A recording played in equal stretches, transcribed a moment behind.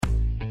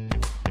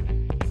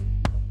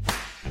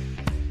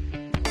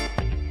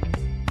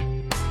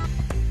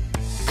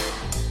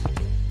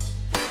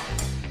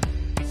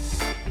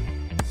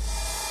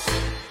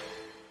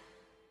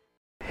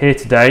here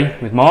today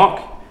with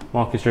Marc.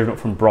 Marc has driven up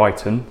from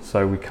Brighton,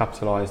 so we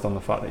capitalised on the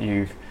fact that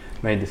you've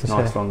made this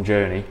nice long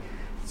journey,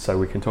 so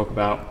we can talk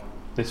about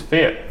this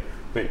Fiat,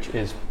 which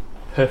is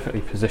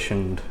perfectly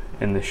positioned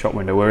in this shop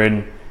window. We're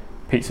in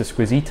Pizza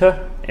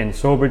Squisita in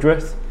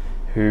Sawbridgeworth,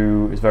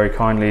 who has very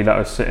kindly let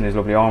us sit in his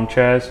lovely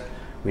armchairs.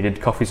 We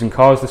did coffees and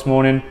cars this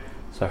morning,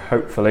 so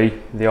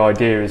hopefully the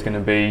idea is going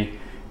to be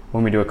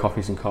when we do a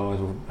coffees and cars,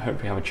 we'll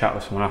hopefully have a chat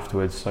with someone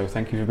afterwards. So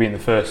thank you for being the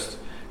first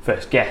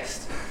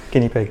guest.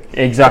 Guinea pig.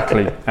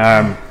 Exactly.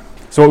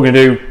 So what we're going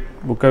to do,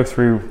 we'll go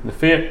through the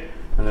Fiat,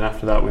 and then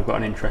after that we've got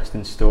an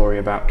interesting story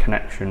about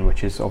connection,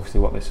 which is obviously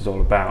what this is all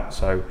about.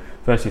 So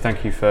firstly,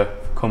 thank you for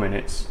coming.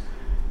 It's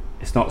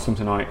not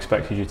something I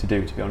expected you to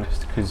do, to be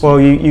honest. Well,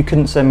 you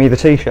couldn't send me the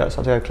t-shirt,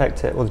 so I had to go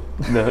collect it.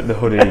 The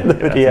hoodie, I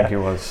think it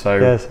was.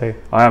 So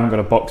I haven't got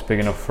a box big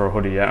enough for a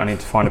hoodie yet. I need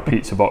to find a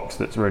pizza box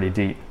that's really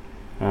deep.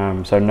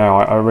 So no,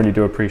 I really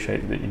do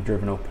appreciate that you've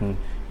driven up and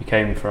you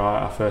came for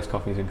our first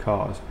coffees and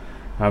cars.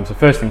 So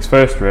first things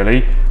first,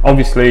 really.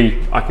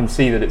 Obviously, I can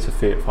see that it's a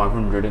Fiat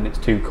 500 and it's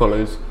two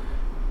colours.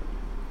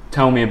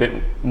 Tell me a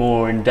bit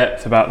more in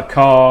depth about the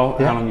car,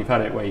 how long you've had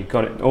it, where you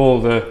got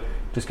it,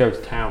 just go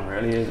to town,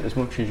 really, as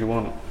much as you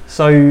want.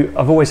 So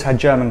I've always had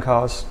German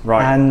cars,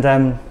 right?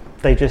 And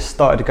they just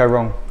started to go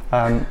wrong.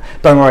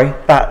 Don't worry,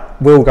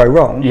 that will go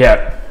wrong.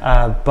 Yeah.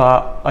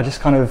 But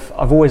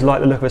I've always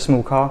liked the look of a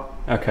small car.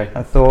 Okay.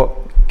 I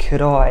thought,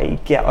 could I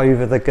get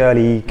over the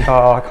girly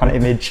car kind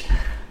of image?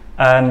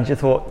 And you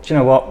thought, do you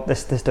know what?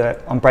 Let's do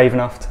it. I'm brave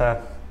enough to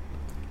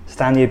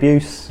stand the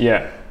abuse.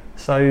 Yeah.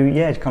 So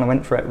yeah, just kind of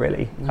went for it,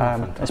 really.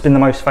 It's been the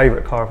most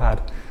favourite car I've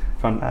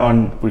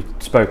had. We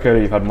spoke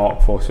earlier. You've had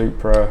Mark IV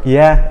Supra.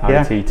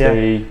 Yeah. TT.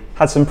 Yeah.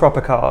 Had some proper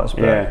cars.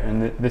 But,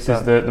 and this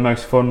is the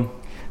most fun.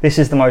 This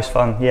is the most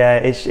fun. Yeah,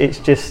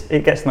 it gets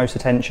the most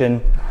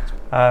attention.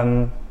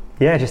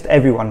 Just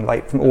everyone,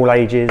 like from all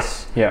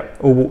ages,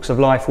 all walks of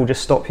life, will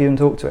just stop you and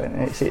talk to it.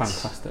 It's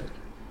fantastic.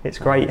 It's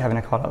great having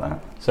a car like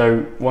that.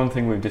 So one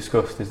thing we've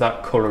discussed is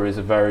that colour is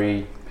a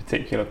very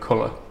particular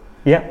colour.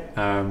 Yeah.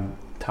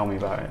 Tell me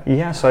about it.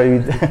 Yeah. So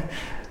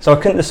I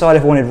couldn't decide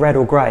if I wanted red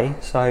or grey.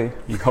 So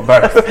you got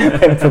both.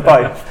 Went for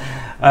both.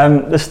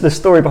 The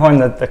story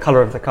behind the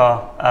colour of the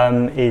car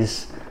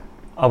is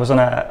I was on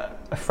a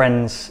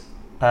friend's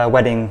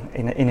wedding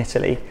in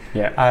Italy.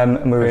 Yeah.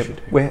 And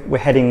we're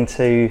heading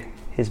to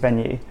his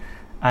venue,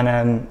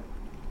 and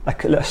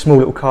a small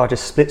little car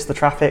just splits the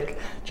traffic,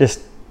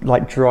 just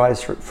like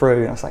drives through,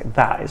 and I was like,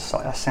 that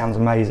sounds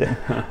amazing.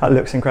 That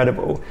looks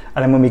incredible.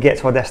 And then when we get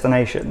to our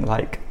destination,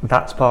 like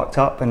that's parked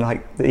up and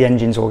like the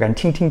engine's all going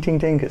ting ting ting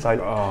ting, it's like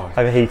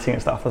overheating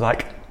and stuff. I was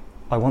like,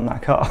 I want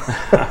that car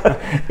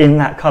in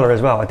that colour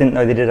as well. I didn't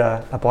know they did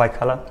a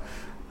bi-colour.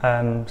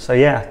 So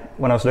yeah,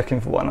 when I was looking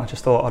for one, I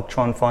just thought I'd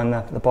try and find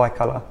the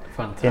bi-colour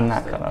in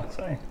that colour.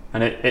 So.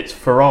 And it's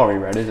Ferrari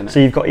red, isn't it? So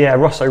you've got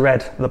Rosso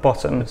red at the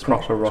bottom. It's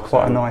proper Rosso.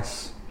 Quite a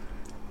nice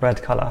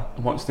red colour.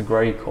 And what's the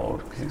grey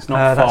called? Because it's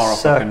not far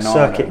off like a Nardo.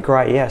 Circuit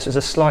grey. Yes, it's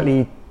a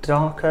slightly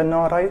darker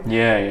Nardo.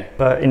 Yeah.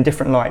 But in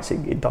different lights,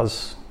 it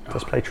does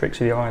play tricks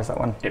with your eyes. That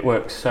one. It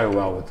works so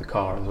well with the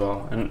car as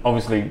well. And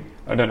obviously,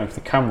 I don't know if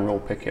the camera will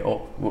pick it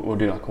up. We'll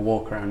do like a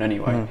walk around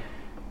anyway.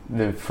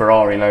 The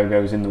Ferrari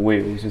logos in the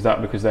wheels, is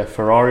that because they're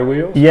Ferrari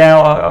wheels?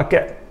 Yeah, I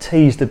get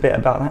teased a bit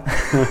about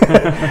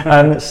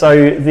that.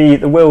 So the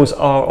wheels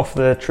are off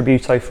the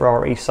Tributo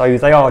Ferrari, so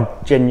they are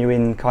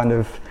genuine kind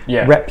of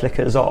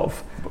replicas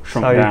of. But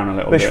shrunk down a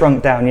little bit.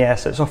 Shrunk down, yeah.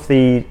 So it's off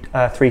the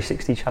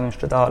 360 Challenge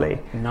Stradale.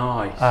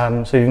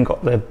 Nice. So you've even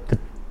got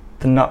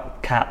the nut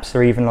caps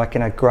are even like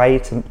in a grey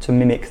to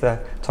mimic the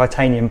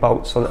titanium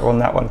bolts that are on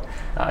that one.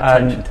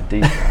 That attention to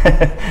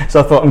detail.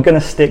 So I thought I'm going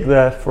to stick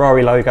the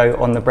Ferrari logo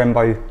on the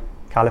Brembo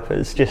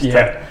calipers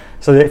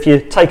so that if you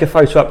take a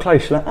photo up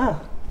close, you're like,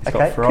 it's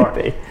got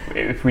Ferrari. Could be.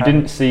 If we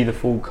didn't see the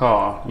full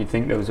car, you'd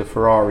think there was a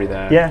Ferrari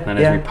there. Yeah. And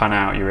as we pan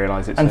out, you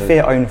realise it's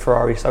Fiat owned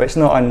Ferrari, so it's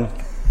not on.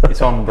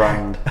 It's on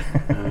brand.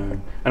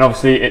 And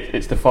obviously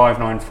it's the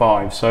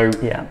 595. So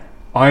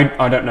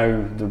I don't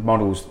know the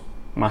models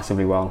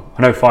massively well.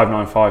 I know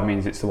 595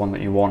 means it's the one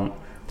that you want.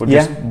 But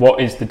just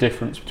what is the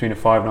difference between a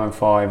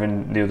 595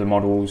 and the other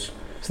models?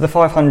 So the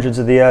 500s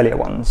are the earlier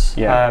ones,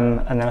 and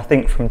then I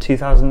think from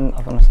 2000,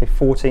 I want to say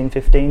 14,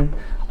 15,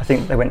 I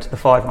think they went to the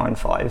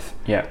 595.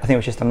 Yeah, I think it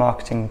was just a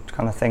marketing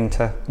kind of thing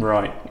to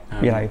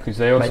because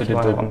they also did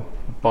the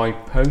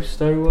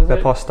Biposto, was it?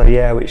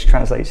 Biposto, which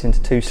translates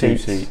into two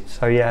seats.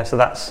 So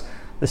that's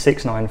the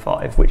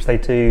 695, which they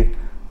do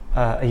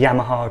a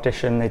Yamaha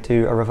edition. They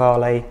do a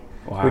Rivale,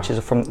 which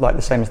is from like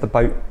the same as the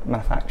boat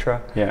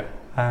manufacturer. Yeah.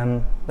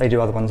 They do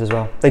other ones as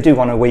well. They do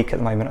one a week at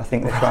the moment. I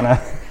think they're trying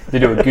to. They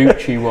do a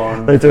Gucci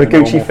one. They do a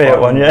Gucci Fiat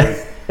one,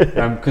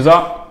 Because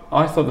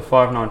I thought the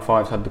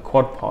 595s had the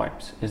quad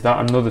pipes. Is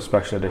that another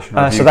special edition?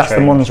 So that's the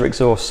Monza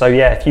exhaust. So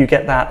if you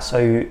get that,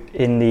 so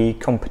in the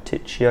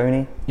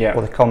Competizione,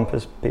 or the Comp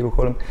as people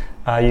call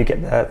them, you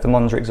get the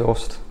Monza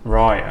exhaust.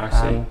 Right, I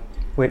see.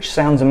 Which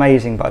sounds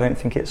amazing, but I don't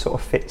think it sort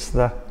of fits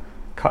the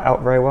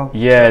cutout very well.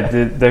 Yeah,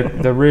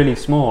 they're really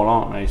small,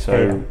 aren't they?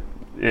 So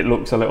it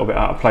looks a little bit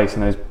out of place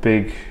in those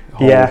big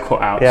hole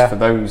cutouts for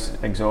those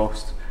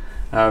exhausts.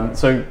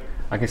 So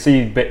I can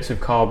see bits of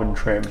carbon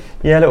trim.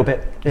 Yeah, a little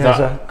bit. Is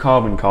that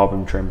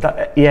carbon trim?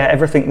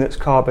 Everything that's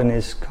carbon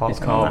is carbon.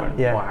 It's carbon.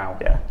 Yeah. Wow.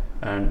 Yeah.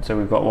 And so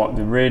we've got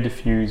the rear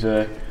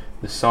diffuser,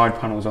 the side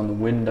panels on the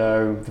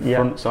window, the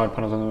front side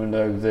panels on the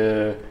window,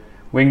 the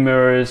wing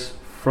mirrors,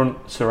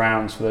 front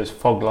surrounds for those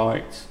fog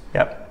lights.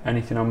 Yep.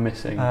 Anything I'm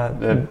missing?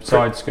 The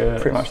side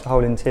skirts. Pretty much the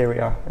whole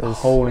interior. The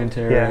whole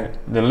interior. Yeah.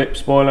 The lip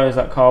spoiler, is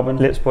that carbon?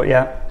 Lip spoiler,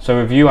 yeah. So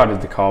have you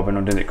added the carbon,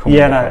 or did it come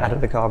with the carbon?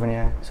 Added the carbon,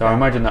 yeah. So I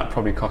imagine that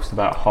probably cost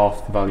about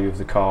half the value of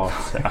the car.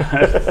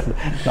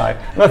 No,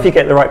 not if you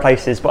get the right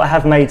places, but I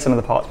have made some of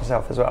the parts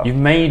myself as well. You've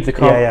made the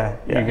car?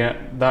 Yeah.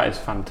 That is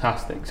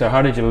fantastic. So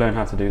how did you learn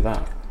how to do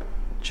that?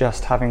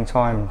 Just having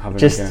time.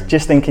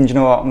 Just thinking, do you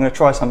know what, I'm going to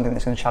try something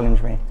that's going to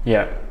challenge me.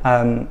 Yeah.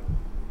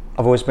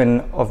 I've always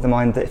been of the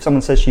mind that if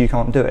someone says to you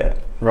can't do it,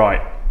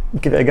 right,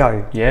 give it a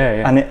go.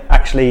 Yeah. And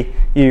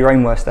you're your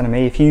own worst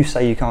enemy. If you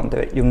say you can't do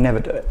it, you'll never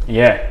do it.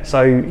 Yeah.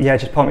 So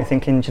just part of me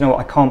thinking, do you know what,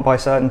 I can't buy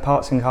certain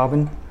parts in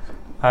carbon.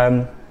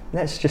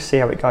 Let's just see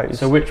how it goes.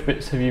 So which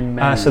bits have you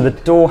made? So the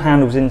door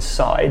handles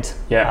inside.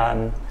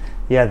 Yeah.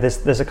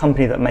 There's a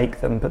company that make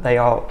them, but they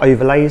are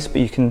overlays,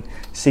 but you can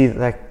see that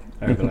they're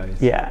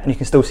overlays. And you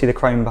can still see the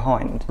chrome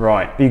behind.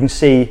 Right. But you can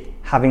see,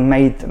 having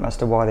made them, as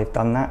to why they've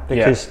done that,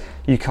 because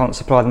you can't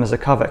supply them as a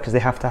cover because they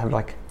have to have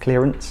like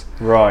clearance.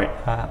 Right.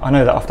 I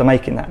know that after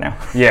making that now.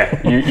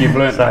 Yeah, you've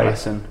learned that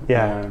lesson.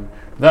 Yeah.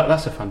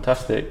 That's a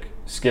fantastic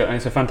skill, and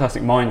it's a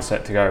fantastic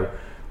mindset to go,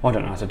 I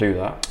don't know how to do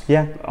that.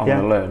 Yeah. I'm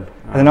going to learn.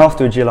 And then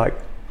afterwards you're like,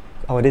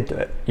 oh, I did do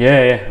it.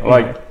 Yeah.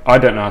 Like, I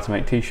don't know how to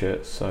make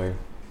t-shirts, so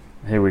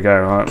here we go.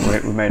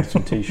 Right? We made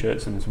some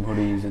t-shirts and some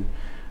hoodies, and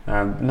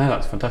no,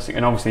 that's fantastic.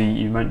 And obviously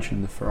you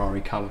mentioned the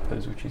Ferrari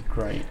calipers, which is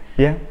great.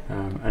 Yeah.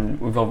 And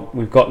we've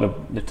got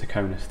the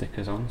Takona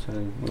stickers on,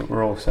 so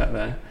we're all set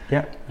there.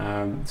 Yeah.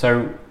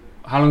 So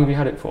how long have you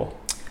had it for?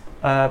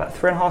 About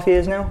 3.5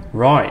 years now.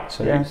 Right.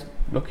 So it's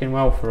looking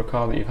well for a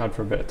car that you've had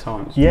for a bit of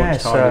time. It's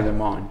much tidier than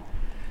mine.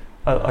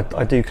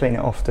 I do clean it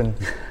often,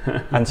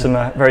 and some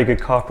very good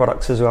car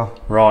products as well.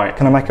 Right.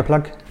 Can I make a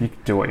plug? You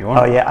can do what you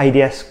want. Oh yeah,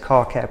 ADS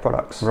car care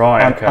products.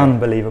 Right. Okay.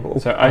 Unbelievable.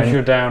 So as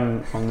you're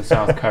down on the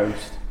south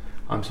coast,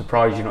 I'm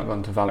surprised you're not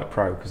gone to Valet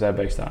Pro, because they're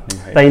based out of New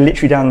Haven. They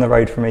literally down the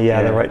road from me.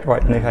 Yeah, they're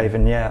right in New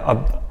Haven. Yeah,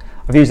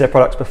 I've used their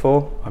products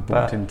before. I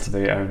bumped into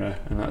the owner,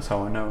 and that's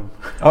how I know him.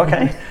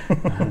 Okay.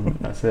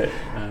 That's it.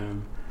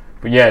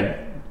 But yeah,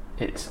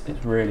 it's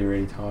really,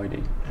 really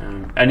tidy.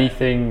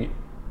 Anything?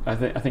 I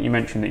think you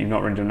mentioned that you've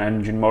not really done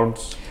engine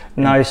mods.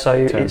 No, so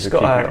it's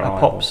got a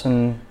pops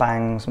and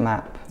bangs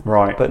map.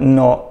 Right. But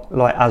not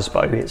like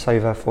ASBO. It's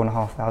over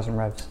 4,500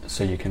 revs.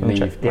 So you can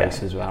leave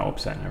places without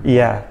upsetting everyone.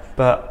 Yeah,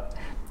 but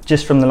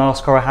just from the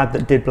last car I had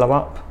that did blow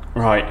up.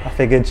 Right. I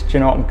figured, do you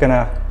know what, I'm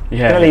gonna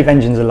leave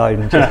engines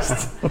alone.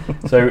 Just.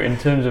 So in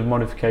terms of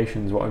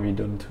modifications, what have you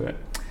done to it?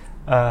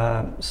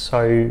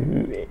 So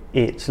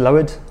it's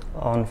lowered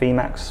on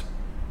VMAX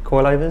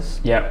coilovers.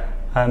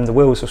 Yep. The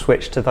wheels have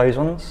switched to those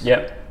ones.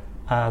 Yep.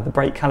 The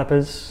brake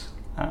calipers,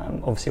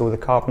 obviously all the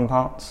carbon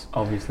parts.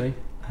 Obviously.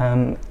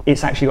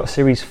 It's actually got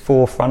Series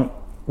 4 front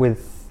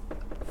with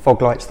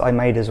fog lights that I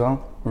made as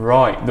well.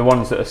 Right, the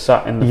ones that are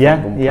sat in the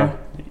front bumper. Yeah.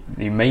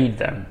 You made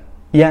them?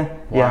 Yeah.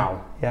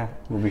 Wow. Yeah.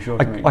 We'll be sure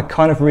to make I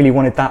kind of really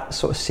wanted that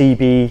sort of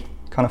CB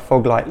kind of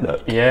fog light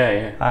look.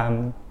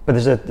 Yeah. But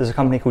there's a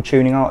company called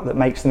Tuning Art that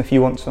makes them if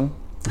you want some.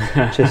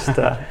 Just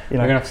We're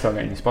gonna have to start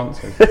getting you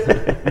sponsors.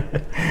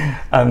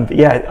 But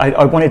yeah,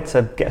 I wanted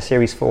to get a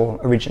Series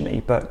 4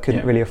 originally, but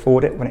couldn't really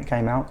afford it when it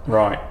came out.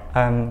 Right.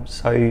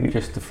 So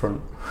just the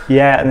front.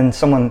 Yeah, and then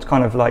someone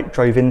kind of like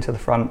drove into the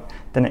front.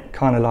 Then it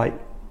kind of like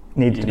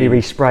needed to be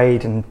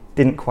resprayed and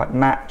didn't quite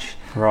match.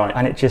 Right.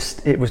 And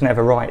it was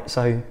never right.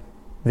 So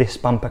this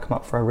bumper come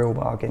up for a real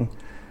bargain.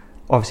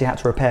 Obviously had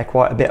to repair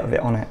quite a bit of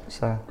it on it,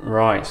 so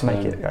to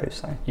make it go.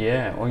 So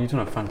yeah, well, you've done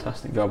a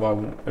fantastic job. I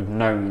wouldn't have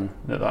known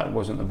that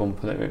wasn't the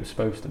bumper that it was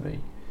supposed to be.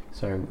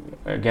 So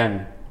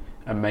again,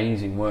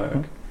 amazing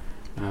work,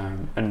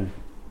 and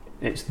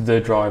it's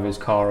the driver's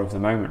car of the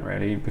moment,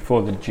 really.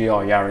 Before the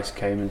GR Yaris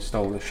came and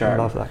stole the show, I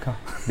love that car.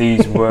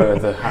 These were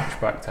the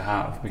hatchback to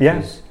have,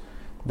 because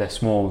they're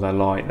small, they're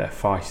light, they're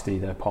feisty,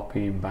 they're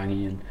poppy and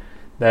bangy, and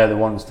they're the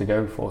ones to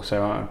go for.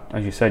 So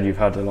as you said, you've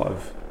had a lot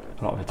of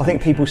I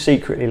think people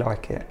secretly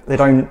like it. They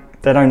don't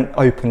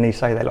openly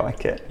say they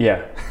like it.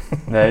 Yeah,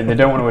 they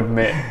don't want to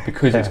admit,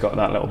 because it's got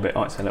that little bit.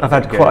 I've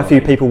had quite a few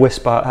people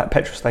whisper at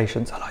petrol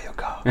stations, "I like your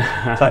car."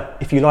 So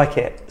if you like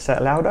it, say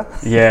it louder.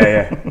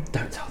 Yeah.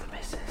 Don't tell the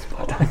missus.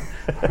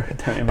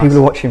 Don't people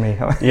are watching me.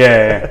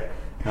 Yeah.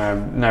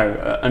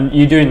 No, and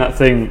you're doing that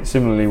thing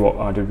similarly what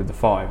I did with the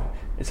 5.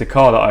 It's a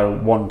car that I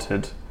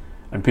wanted,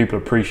 and people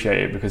appreciate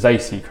it because they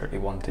secretly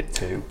want it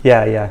too.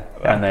 Yeah.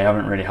 And they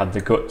haven't really had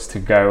the guts to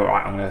go,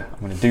 right, I'm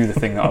gonna do the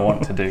thing that I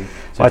want to do.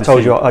 So I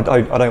told you I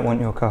don't want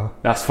your car.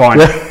 That's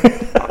fine.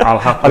 I'll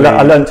happily.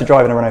 I learned to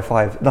drive in a Renault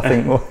 5.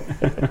 Nothing more.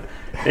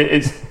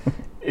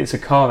 It's a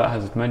car that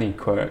has many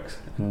quirks,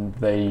 and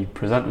they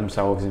present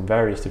themselves in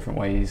various different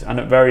ways and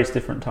at various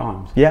different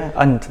times. Yeah,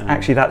 and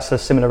actually that's a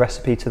similar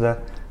recipe to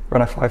the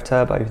Renault 5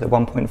 Turbo, the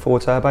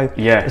 1.4 Turbo.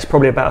 Yeah. It's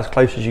probably about as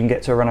close as you can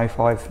get to a Renault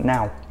 5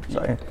 now.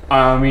 So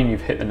I mean,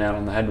 you've hit the nail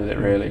on the head with it,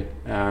 really.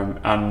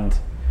 And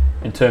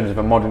in terms of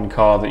a modern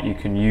car that you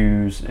can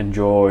use,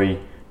 enjoy,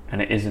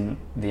 and it isn't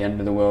the end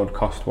of the world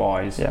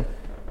cost-wise,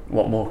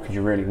 what more could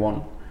you really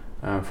want?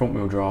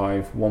 Front-wheel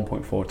drive,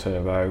 1.4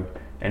 turbo,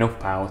 enough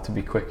power to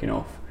be quick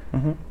enough.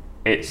 Mm-hmm.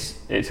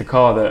 It's a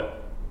car that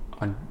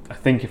I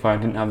think if I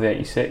didn't have the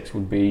 86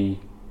 would be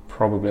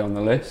probably on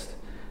the list.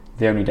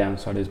 The only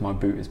downside is my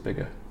boot is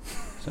bigger.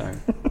 So,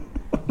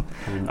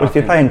 well, if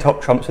you're playing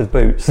top trumps with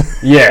boots,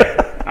 yeah,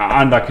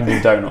 and I can do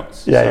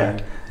donuts. Yeah.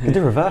 You can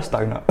do reverse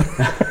donut.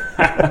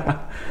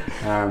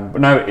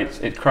 But no,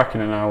 it's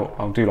cracking, and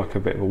I'll do like a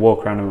bit of a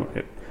walk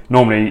around.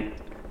 Normally,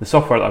 the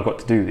software that I've got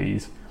to do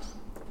these,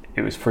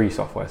 it was free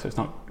software, so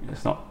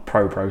it's not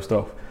pro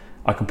stuff.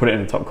 I can put it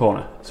in the top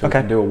corner, so we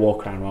can do a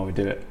walk around while we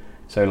do it.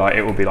 So like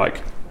it will be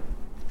like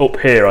up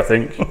here, I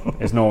think,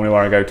 is normally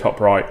where I go top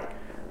right.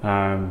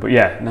 But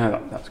yeah,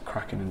 no, that's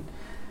cracking, and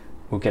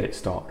we'll get it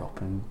started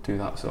up and do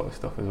that sort of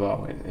stuff as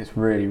well. It's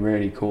really,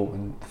 really cool,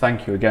 and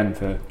thank you again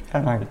for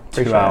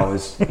 2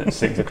 hours at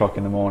 6 o'clock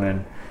in the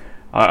morning.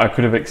 I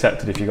could have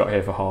accepted if you got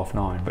here for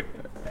 9:30, but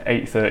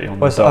 8:30 on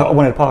the dot. I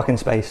wanted a parking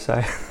space,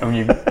 so. I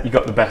mean, you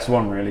got the best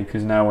one really,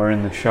 because now we're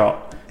in the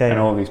shot and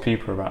all these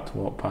people are about to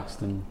walk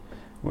past, and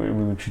we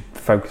should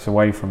focus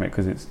away from it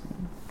because it's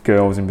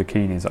girls in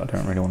bikinis that I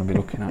don't really want to be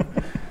looking at.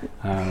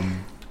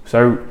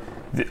 So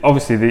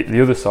obviously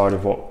the other side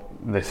of what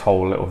this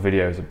whole little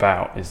video is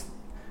about is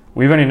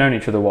we've only known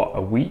each other,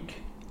 a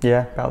week?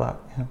 Yeah, about that.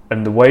 Yeah.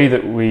 And the way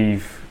that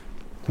we've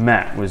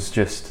met was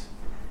just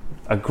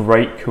a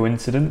great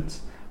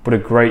coincidence, but a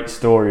great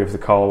story of the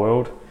car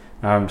world.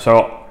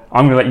 So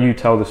I'm going to let you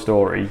tell the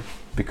story,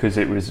 because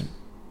it was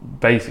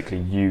basically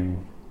you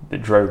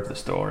that drove the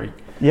story.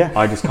 Yeah.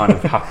 I just kind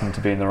of happened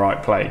to be in the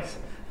right place.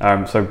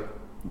 So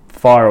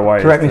fire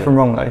away. Correct me if I'm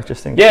wrong though,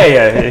 just think. Yeah.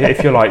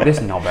 If you're like, this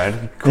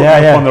knobhead,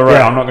 on the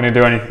road, I'm not going to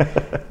do anything.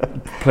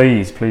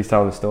 Please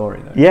tell the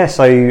story though. Yeah,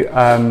 so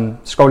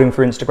scrolling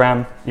through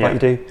Instagram, like you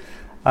do,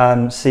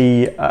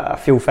 see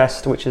Fuel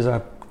Fest, which is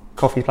a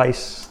coffee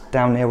place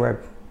down near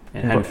where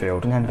in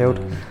Henfield.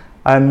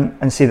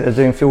 And see that they're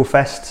doing Fuel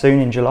Fest soon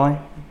in July.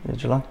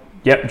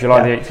 Yep,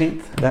 July the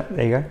 18th.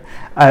 There you go.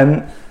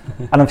 And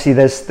obviously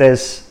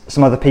there's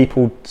some other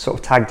people sort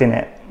of tagged in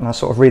it, and I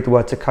sort of read the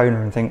word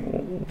Takona and think,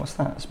 what's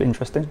that? It's a bit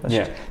interesting.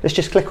 Let's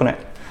just click on it.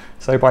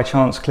 So by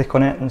chance, click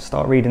on it and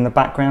start reading the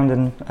background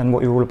and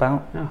what you're all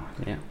about. Oh,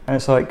 yeah. And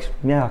it's like,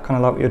 I kind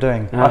of like what you're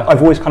doing.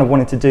 I've always kind of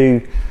wanted to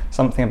do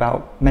something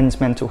about men's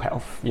mental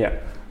health. Yeah.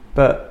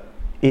 But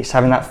it's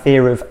having that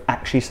fear of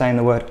actually saying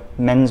the word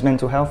men's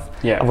mental health.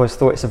 Yeah. I've always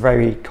thought it's a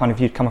very kind of,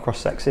 you'd come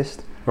across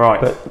sexist.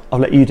 Right. But I'll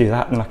let you do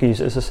that, and I can use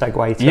it as a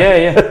segue to.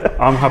 Yeah.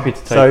 I'm happy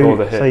to take all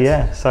the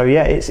hits. So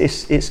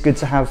it's good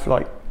to have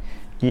like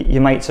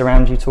your mates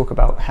around you talk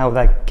about how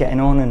they're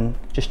getting on and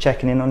just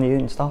checking in on you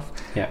and stuff.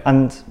 Yeah.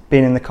 And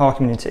being in the car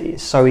community,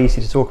 it's so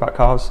easy to talk about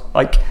cars.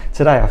 Like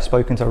today, I've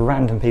spoken to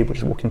random people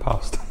just walking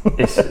past.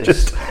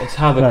 It's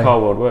how the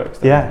car world works.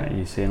 It?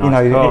 You see a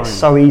nice car. It's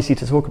so easy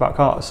to talk about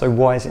cars. So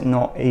why is it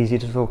not easy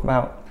to talk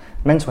about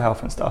mental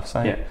health and stuff?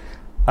 So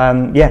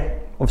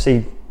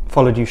obviously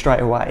followed you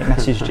straight away,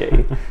 messaged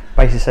you,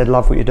 basically said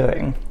love what you're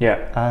doing.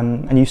 Yeah.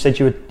 And you said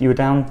you were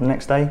down the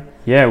next day.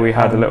 Yeah, we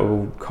had a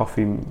little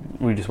coffee.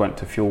 We just went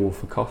to Fuel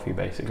for coffee,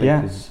 basically,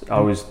 because I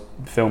was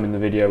filming the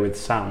video with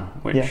Sam,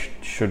 which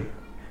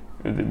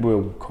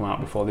will come out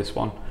before this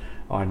one.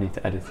 I need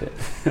to edit it.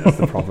 That's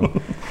the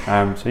problem.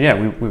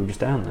 We were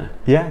just down there.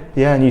 Yeah,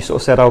 and you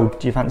sort of said,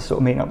 do you fancy sort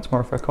of meeting up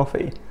tomorrow for a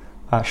coffee?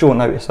 Short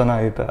notice, I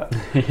know, but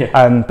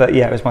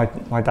it was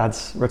my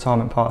dad's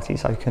retirement party,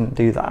 so I couldn't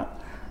do that.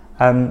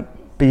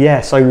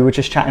 So we were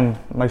just chatting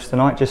most of the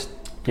night, just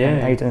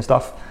eating and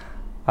stuff.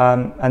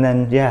 And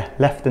then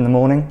left in the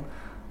morning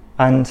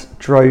and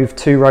drove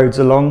 2 roads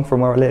along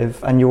from where I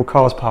live, and your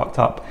car's parked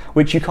up,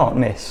 which you can't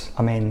miss.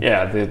 I mean,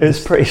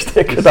 it's pretty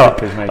stickered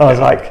up. I was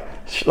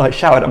like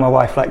shouted at my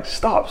wife, like,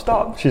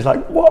 stop. She's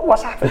like,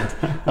 what's happened?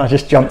 And I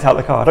just jumped out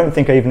the car. I don't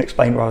think I even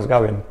explained where I was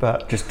going,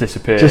 but just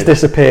disappeared,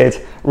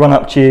 run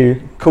up to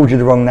you, called you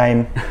the wrong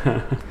name.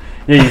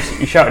 You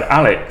shouted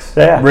Alex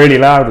really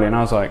loudly, and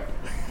I was like,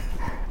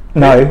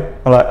 no.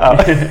 I'm like, oh.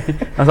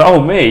 I was like,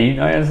 oh, me?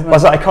 I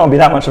was like, it can't be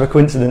that much of a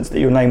coincidence that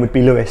your name would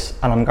be Lewis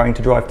and I'm going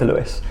to drive to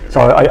Lewis.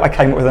 So I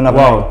came up with another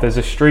name. There's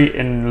a street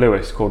in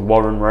Lewis called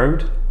Warren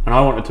Road, and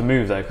I wanted to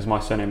move there because my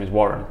surname is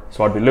Warren.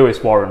 So I'd be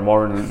Lewis Warren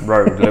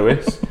Road,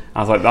 Lewis. I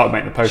was like, that would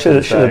make the post.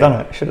 Should have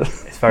done it.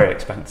 It's very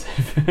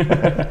expensive.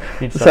 And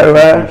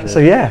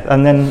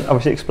then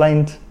obviously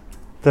explained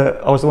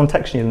that I was the one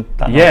texting you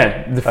that night.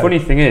 Yeah, the funny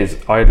thing is,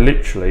 I had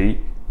literally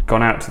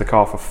gone out to the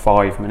car for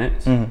 5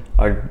 minutes.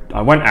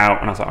 I went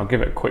out and I was like, I'll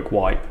give it a quick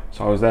wipe.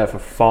 So I was there for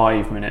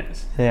 5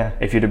 minutes. Yeah.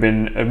 If you'd have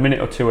been a minute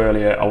or two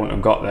earlier, I wouldn't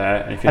have got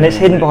there. And it's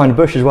hidden behind a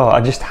bush as well. I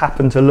just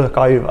happened to look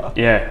over.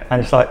 Yeah.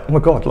 And it's like, oh my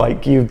God,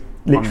 like you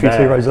literally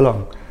 2 rows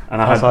along.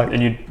 And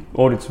and you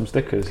ordered some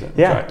stickers,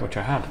 which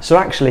I had. So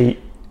actually,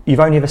 you've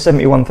only ever sent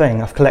me one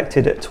thing. I've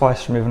collected it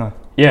twice from River.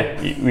 Yeah,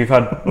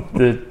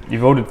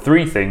 you've ordered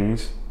 3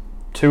 things.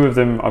 2 of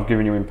them I've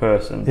given you in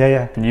person.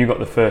 Yeah. And you got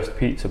the first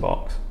pizza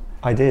box.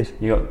 I did.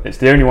 It's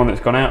the only one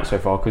that's gone out so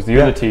far, because the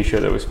other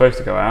T-shirt that was supposed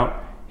to go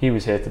out, he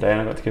was here today,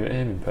 and I got to give it to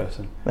him in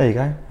person. There you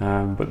go.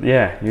 But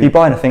yeah, if you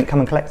buy anything, come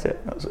and collect it.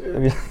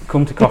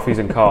 Come to Coffees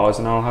and Cars,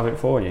 and I'll have it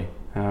for you.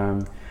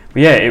 But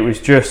yeah, it was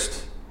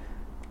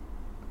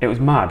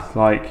mad.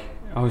 Like,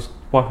 I was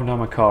wiping down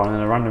my car, and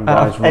then a random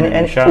guy's running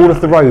and shouting. All of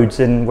the roads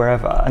in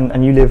wherever,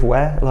 and you live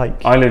where?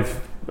 Like, I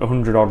live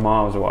 100 odd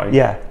miles away.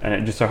 Yeah. And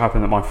it just so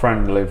happened that my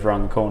friend lived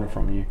around the corner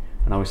from you,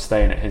 and I was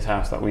staying at his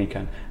house that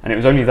weekend. And it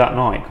was only that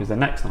night, because the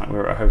next night we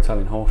were at a hotel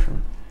in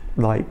Horsham.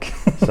 Like.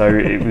 So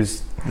it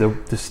was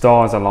the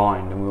stars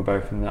aligned, and we were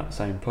both in that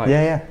same place.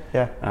 Yeah.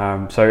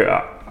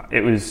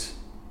 It was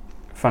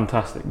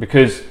fantastic,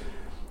 because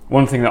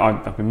one thing that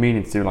I've been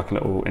meaning to do like a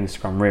little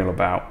Instagram reel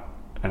about,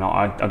 and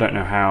I don't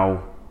know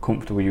how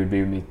comfortable you would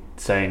be with me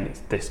saying it's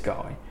this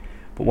guy,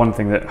 but one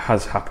thing that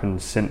has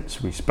happened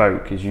since we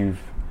spoke is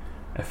you've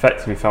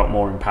effectively felt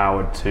more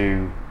empowered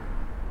to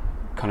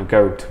kind of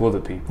go to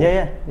other people.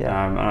 Yeah.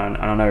 And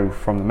I know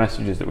from the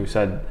messages that we've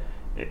said,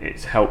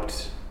 it's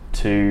helped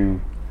to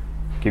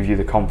give you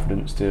the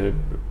confidence to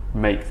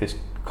make this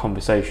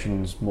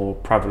conversations more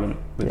prevalent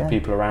with the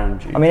people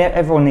around you. I mean,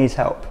 everyone needs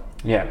help.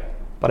 Yeah.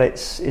 But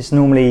it's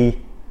normally,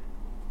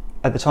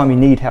 at the time you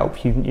need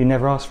help, you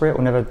never ask for it,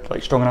 or never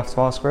like strong enough to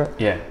ask for it.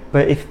 Yeah.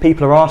 But if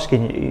people are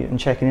asking you and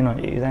checking in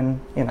on you,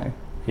 then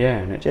Yeah,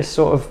 and just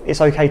sort of,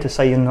 it's okay to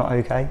say you're not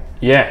okay.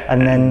 Yeah.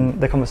 And then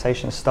the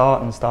conversations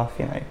start and stuff,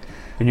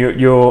 And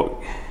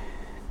you're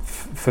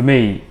for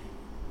me,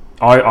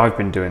 I've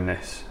been doing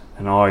this,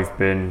 and I've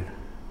been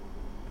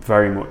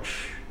very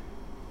much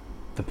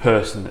the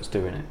person that's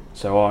doing it.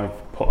 So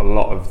I've put a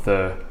lot of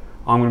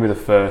I'm going to be the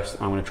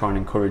first, I'm going to try and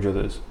encourage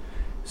others.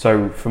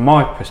 So from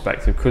my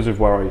perspective, because of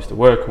where I used to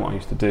work and what I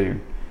used to do,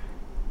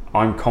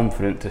 I'm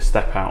confident to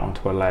step out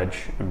onto a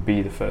ledge and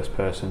be the first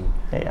person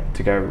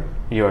to go,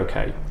 "You're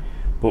okay."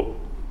 But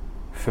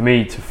for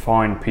me to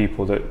find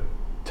people that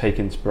take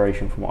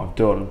inspiration from what I've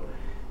done,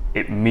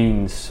 it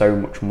means so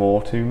much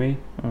more to me.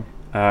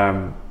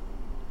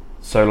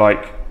 So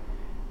like,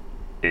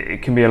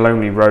 it can be a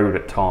lonely road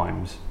at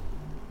times,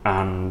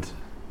 and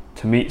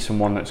to meet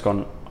someone that's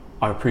gone,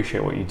 "I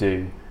appreciate what you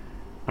do,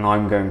 and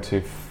I'm going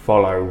to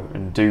follow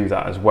and do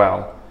that as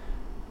well,"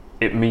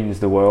 it means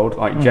the world.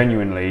 Like,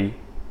 genuinely,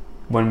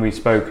 when we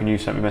spoke and you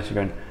sent me a message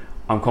going,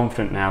 "I'm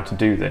confident now to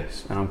do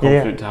this, and I'm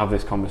confident to have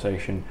this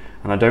conversation,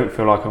 and I don't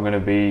feel like I'm going to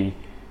be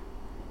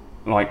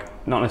like,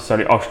 not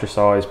necessarily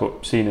ostracised,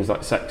 but seen as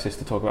like sexist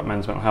to talk about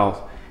men's mental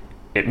health,"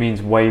 it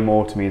means way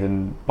more to me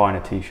than buying a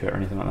t-shirt or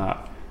anything like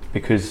that,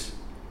 because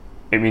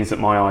it means that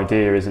my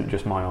idea isn't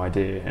just my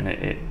idea, and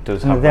it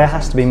does have. There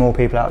has to be more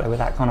people out there with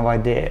that kind of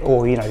idea,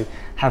 or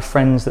have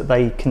friends that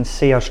they can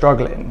see are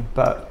struggling,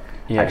 but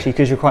actually,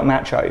 because you're quite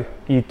macho,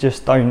 you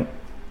just don't.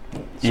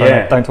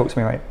 Don't talk to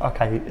me, mate.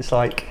 Okay, it's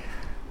like,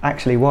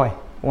 actually, why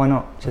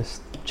not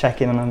just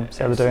check in on them,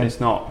 see how they're doing. It's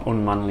not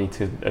unmanly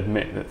to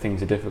admit that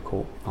things are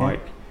difficult.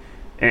 Like,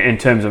 in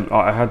terms of,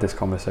 I had this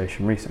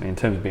conversation recently. In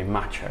terms of being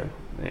macho,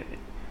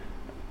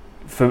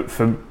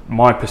 for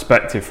my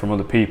perspective from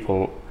other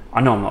people,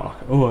 I know I'm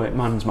not like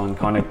man's man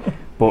kind of,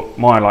 but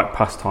my like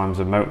pastimes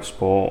are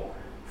motorsport,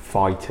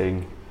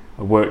 fighting.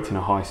 I worked in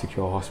a high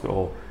secure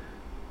hospital.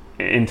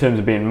 In terms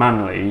of being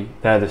manly,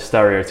 they're the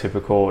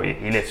stereotypical,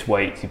 he lifts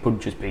weights, he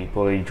punches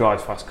people, he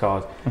drives fast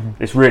cars.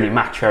 It's really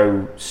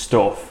macho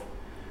stuff.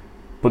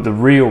 But the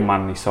real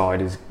manly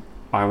side is,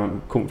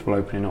 I'm comfortable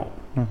opening up.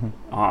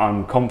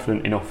 I'm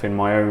confident enough in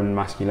my own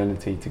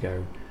masculinity to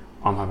go,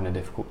 I'm having a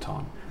difficult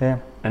time. Yeah.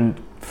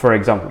 And for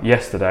example,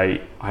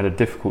 yesterday I had a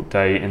difficult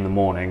day in the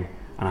morning,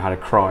 and I had a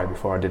cry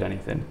before I did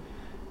anything.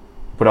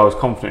 But I was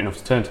confident enough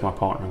to turn to my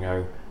partner and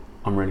go,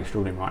 I'm really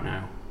struggling right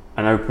now,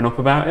 and open up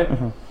about it.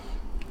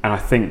 And I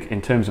think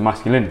in terms of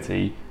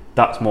masculinity,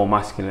 that's more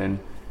masculine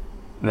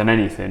than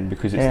anything,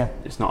 because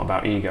it's not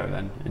about ego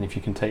then. And if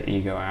you can take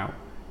ego out,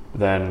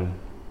 then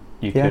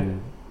you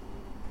can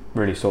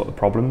really sort the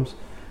problems.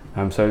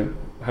 So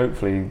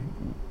hopefully,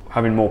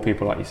 having more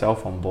people like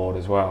yourself on board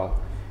as well,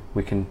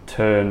 we can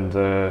turn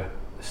the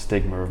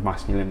stigma of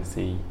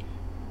masculinity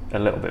a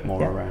little bit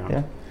more around.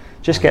 Yeah.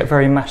 Just get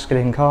very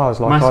masculine cars,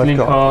 like masculine I've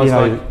got. Cars,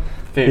 like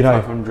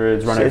Fiat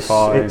 500s, Renault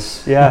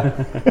 5s.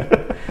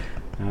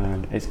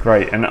 It's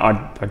great, and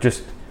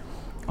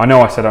I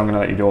know I said I'm going to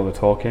let you do all the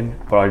talking,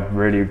 but I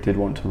really did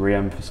want to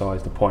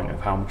re-emphasise the point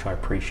of how much I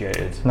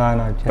appreciated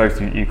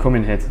both you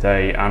coming here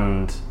today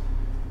and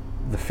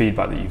the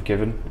feedback that you've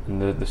given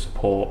and the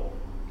support.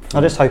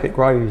 I just hope it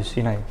grows.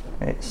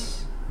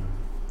 It's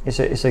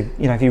a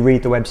if you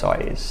read the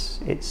website,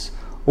 it's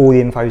all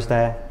the info's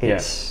there.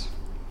 It's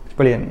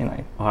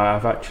brilliant.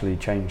 I've actually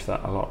changed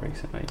that a lot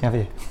recently. Have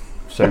you?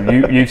 So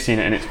you've seen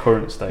it in its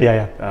current state.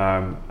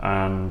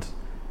 And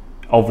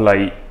of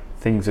late,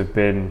 things have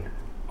been,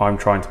 I'm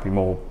trying to be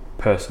more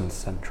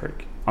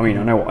person-centric. I mean,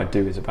 I know what I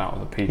do is about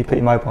other people. You put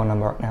your mobile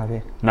number up now, have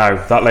you? No,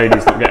 that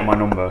lady's not getting my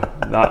number.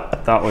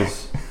 That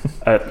was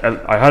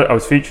I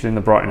was featured in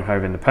the Brighton and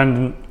Hove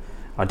Independent.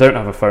 I don't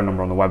have a phone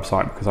number on the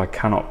website because I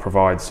cannot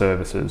provide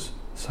services,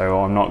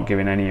 so I'm not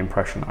giving any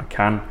impression that I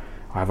can.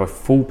 I have a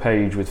full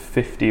page with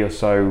 50 or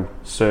so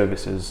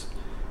services.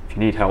 If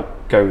you need help,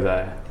 go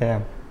there.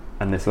 Yeah.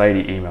 And this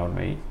lady emailed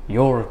me,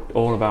 "You're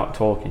all about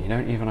talking. You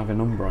don't even have a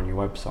number on your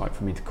website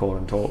for me to call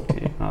and talk to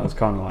you." And I was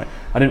kind of like,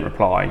 I didn't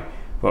reply,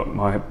 but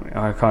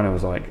I kind of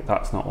was like,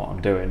 that's not what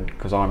I'm doing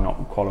because I'm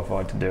not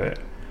qualified to do it.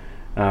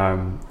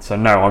 So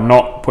no, I'm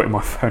not putting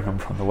my phone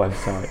number on the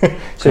website.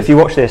 So if you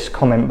watch this,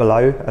 comment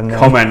below and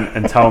comment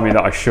and tell me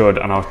that I should,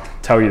 and I'll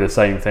tell you the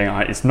same thing.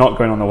 It's not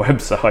going on the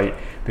website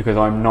because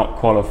I'm not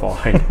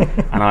qualified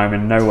and I'm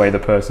in no way the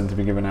person to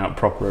be giving out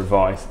proper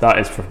advice. That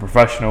is for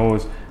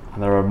professionals,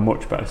 and there are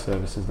much better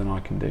services than I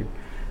can do.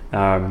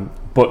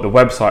 But the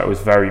website was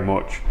very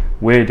much,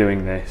 we're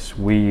doing this,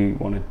 we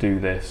want to do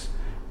this,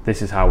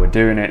 this is how we're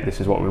doing it, this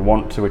is what we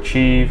want to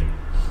achieve.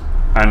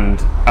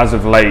 And as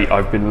of late,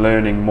 I've been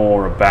learning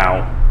more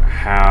about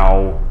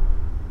how,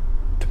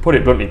 to put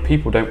it bluntly,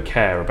 people don't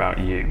care about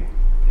you.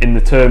 In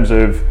the terms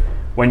of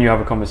when you have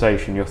a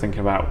conversation, you're thinking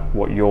about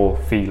what you're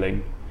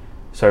feeling.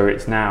 So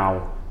it's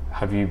now,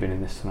 have you been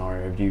in this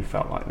scenario? Have you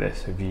felt like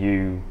this? Have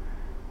you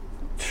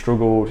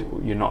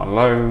struggled? You're not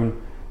alone.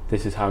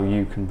 This is how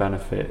you can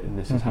benefit, and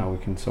this is how we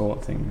can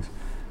sort things.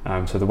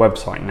 So the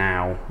website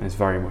now is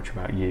very much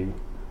about you.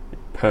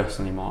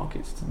 Personally, Marc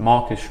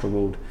has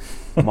struggled.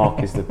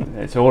 Marc is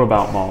it's all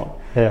about Marc.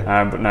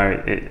 Yeah. But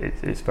no,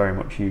 it's very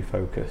much you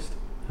focused,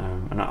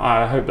 and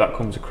I hope that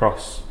comes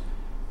across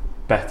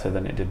better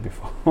than it did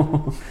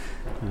before.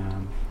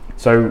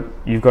 So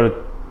you've got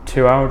a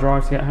 2-hour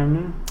drive to get home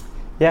now?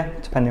 Yeah,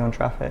 depending on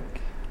traffic.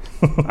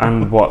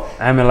 And what,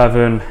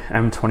 M11,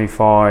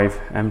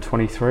 M25,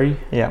 M23?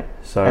 Yeah.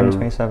 So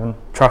M27.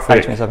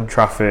 Traffic, A27.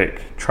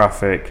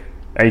 traffic.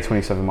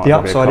 A27 might The be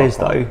upside a is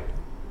though,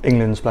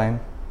 England's playing.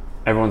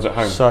 Everyone's at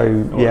home. So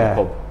or yeah, at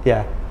the pub.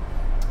 yeah.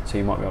 So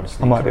you might be able to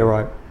sneak I might be home.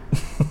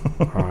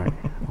 alright. Right.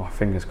 Well,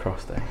 fingers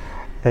crossed, eh?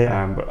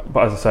 Yeah.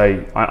 But as I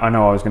say, I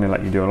know I was going to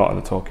let you do a lot of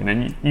the talking,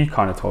 and you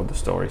kind of told the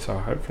story, so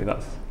hopefully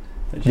that's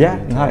yeah,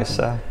 nice.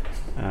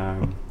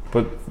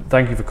 But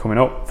thank you for coming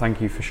up. Thank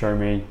you for showing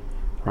me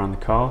around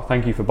the car.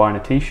 Thank you for buying a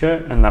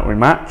t-shirt and that we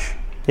match.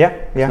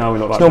 Yeah. Now we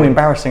look it's like normally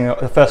embarrassing.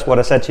 The first word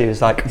I said to you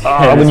is like,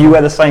 Yeah, when you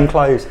wear the same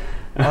clothes.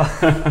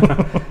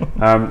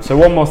 So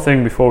one more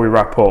thing before we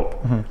wrap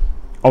up.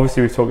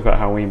 Obviously we've talked about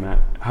how we met.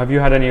 Have you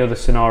had any other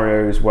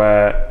scenarios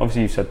where,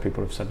 obviously you said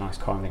people have said nice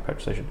car in the petrol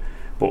station,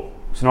 but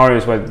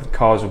scenarios where the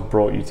cars have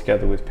brought you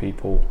together with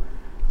people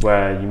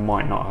where you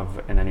might not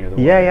have in any other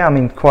way? Yeah. I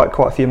mean, quite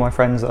a few of my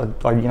friends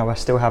that I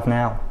still have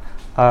now,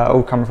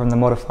 all come from the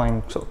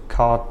modifying sort of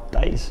car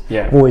days.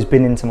 Yeah. I've always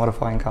been into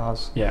modifying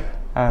cars. Yeah.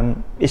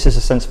 It's just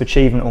a sense of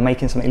achievement or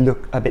making something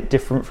look a bit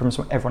different from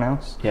everyone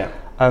else. Yeah.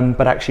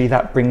 But actually,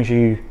 that brings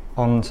you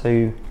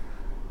onto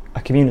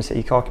a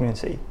community, car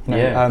community. You know,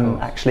 Yeah,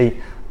 actually,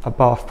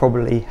 Bath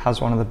probably has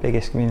one of the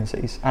biggest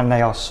communities, and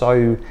they are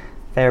so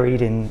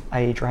varied in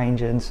age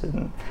ranges,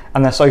 and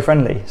they're so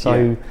friendly.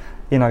 So,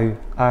 you know,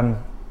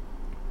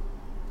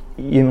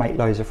 you make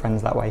loads of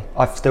friends that way.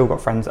 I've still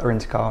got friends that are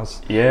into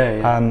cars.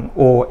 Yeah.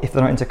 Or if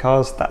they're not into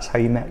cars, that's how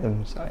you met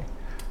them. So.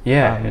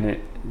 Yeah, and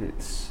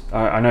it's.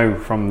 I know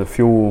from the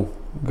fuel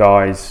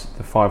guys,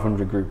 the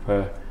 500 group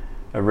are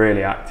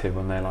really active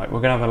when they're like,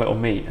 we're going to have a little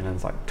meet, and then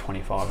it's like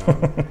 25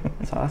 of them.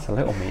 It's like, that's a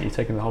little meet, you're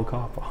taking the whole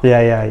car park.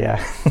 Yeah.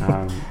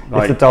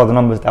 Like, if they dial the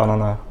numbers down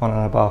on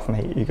a Bath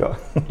meet, you got.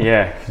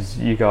 Yeah, because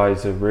you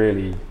guys are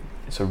really,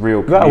 it's a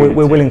real Well, community.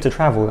 we're willing to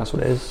travel, that's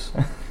what it is.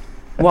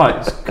 Well,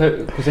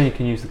 because then you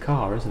can use the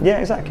car, isn't it? Yeah,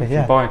 exactly. If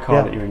you buy a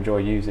car that you enjoy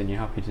using, you're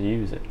happy to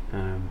use it.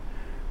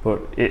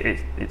 But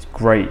it's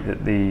great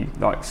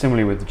that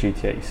similarly with the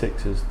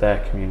GT86s,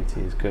 their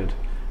community is good.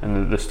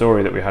 And the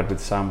story that we had with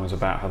Sam was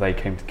about how they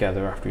came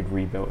together after he'd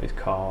rebuilt his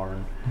car,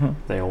 and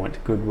they all went to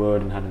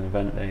Goodwood and had an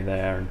event day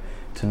there.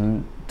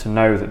 And to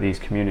know that these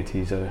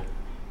communities they're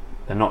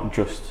not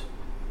just,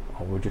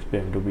 we're just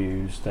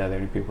BMWs, they're the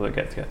only people that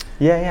get together.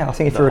 Yeah. I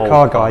think if you're a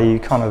car guy, you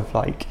kind of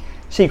like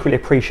secretly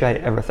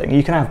appreciate everything.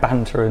 You can have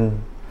banter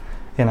and,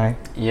 you know,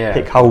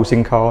 pick holes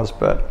in cars,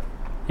 but.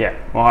 Yeah,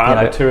 well,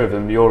 out of the two of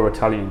them, your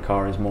Italian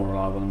car is more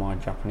reliable than my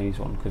Japanese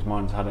one, because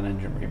mine's had an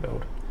engine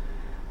rebuild.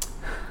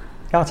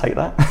 Yeah, I'll take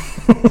that.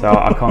 So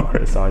I can't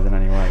criticise in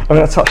any way. I'm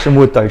going to touch some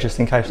wood though, just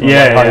in case.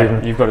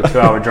 Yeah. You've got a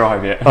 2-hour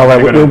drive yet. Oh,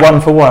 we're 1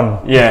 for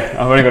 1. Yeah,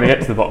 I've only got to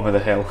get to the bottom of the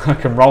hill. I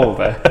can roll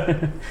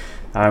there.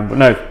 But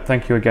no,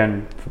 thank you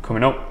again for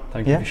coming up.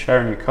 Thank you for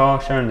sharing your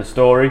car, sharing the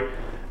story.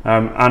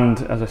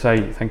 And as I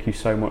say, thank you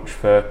so much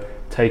for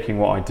taking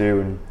what I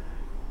do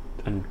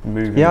and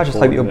moving. Yeah, I just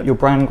hope your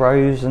brand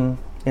grows, and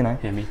you know.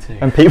 Yeah, me too.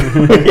 And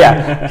people,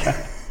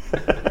 yeah.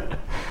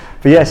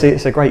 But yeah,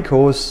 it's a great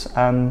cause.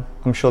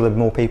 I'm sure there are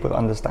more people that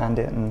understand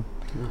it and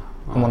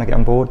want to get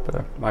on board.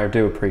 But I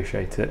do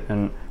appreciate it,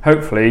 and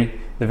hopefully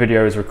the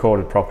video is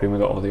recorded properly and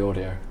we've got all the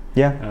audio.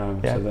 Yeah.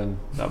 So then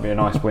that'll be a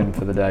nice win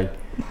for the day.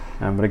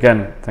 But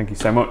again, thank you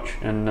so much,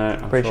 and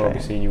I'm Appreciate sure I'll be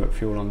it. seeing you at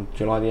Fuel on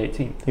July the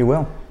 18th. You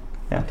will.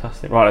 Yeah.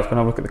 Fantastic. Right, let's go and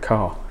have a look at the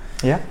car.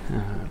 Yeah.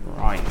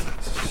 Right,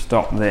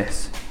 stop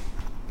this.